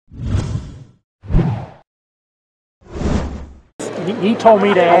he told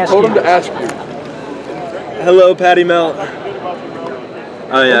me to ask I told him you. to ask you. Hello, Patty Melt.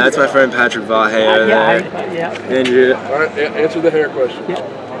 Oh yeah, that's my friend Patrick Vahe. Yeah. Andrew. All right, answer the hair question.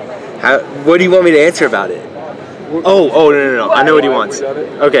 What do you want me to answer about it? Oh, no. I know what he wants.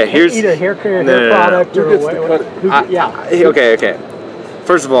 Okay, here's either hair care, hair product, or what? Okay.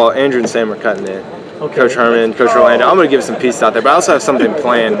 First of all, Andrew and Sam are cutting it. Okay. Coach Herman, Coach Orlando. I'm going to give some pieces out there, but I also have something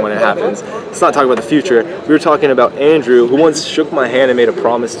planned when it happens. Let's not talk about the future. We were talking about Andrew, who once shook my hand and made a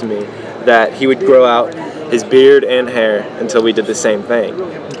promise to me that he would grow out his beard and hair until we did the same thing.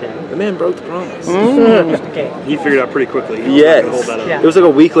 Okay. The man broke the promise. Okay. He figured out pretty quickly. Yes. Hold that up. It was like a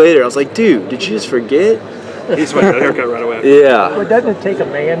week later. I was like, dude, did you just forget? He just went got a haircut right away. Yeah. But doesn't it take a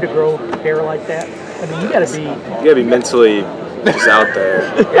man to grow hair like that? I mean, you gotta be mentally just out there.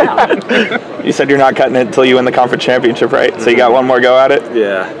 Yeah. You said you're not cutting it until you win the conference championship, right? So you got one more go at it?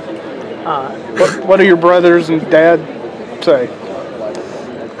 Yeah. What do your brothers and dad say?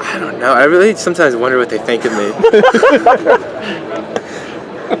 I don't know. I really sometimes wonder what they think of me.